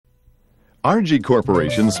Argee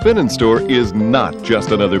Corporation's Spin and Store is not just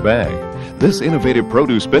another bag. This innovative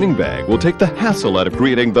produce spinning bag will take the hassle out of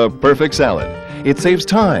creating the perfect salad. It saves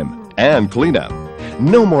time and cleanup.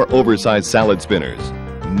 No more oversized salad spinners.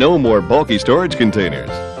 No more bulky storage containers.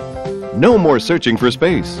 No more searching for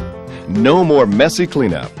space. No more messy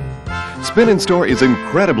cleanup. Spin and Store is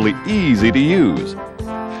incredibly easy to use.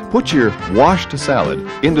 Put your washed salad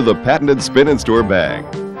into the patented Spin and Store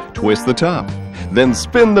bag. Twist the top, then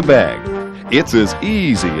spin the bag. It's as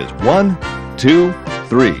easy as 1, 2,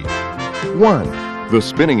 3. 1. The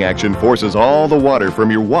spinning action forces all the water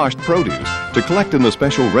from your washed produce to collect in the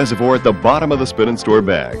special reservoir at the bottom of the Spin and Store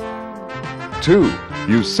bag. 2.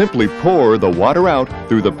 You simply pour the water out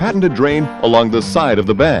through the patented drain along the side of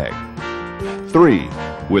the bag. 3.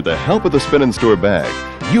 With the help of the Spin and Store bag,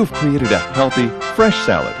 you've created a healthy, fresh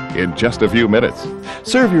salad in just a few minutes.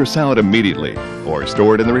 Serve your salad immediately or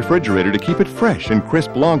store it in the refrigerator to keep it fresh and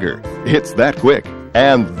crisp longer. It's that quick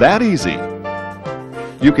and that easy.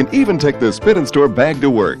 You can even take the Spin and Store bag to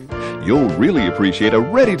work. You'll really appreciate a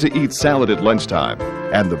ready-to-eat salad at lunchtime.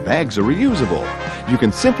 And the bags are reusable. You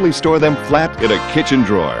can simply store them flat in a kitchen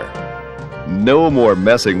drawer. No more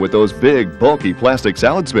messing with those big, bulky plastic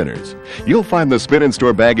salad spinners. You'll find the Spin and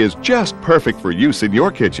Store bag is just perfect for use in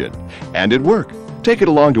your kitchen. And at work, take it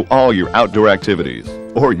along to all your outdoor activities.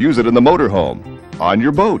 Or use it in the motorhome, on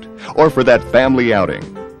your boat, or for that family outing.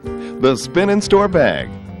 The Spin and Store bag.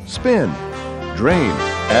 Spin, drain,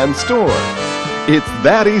 and store. It's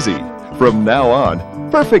that easy. From now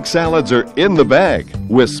on, perfect salads are in the bag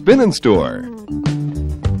with Spin and Store.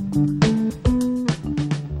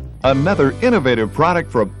 Another innovative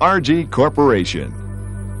product from Argee Corporation.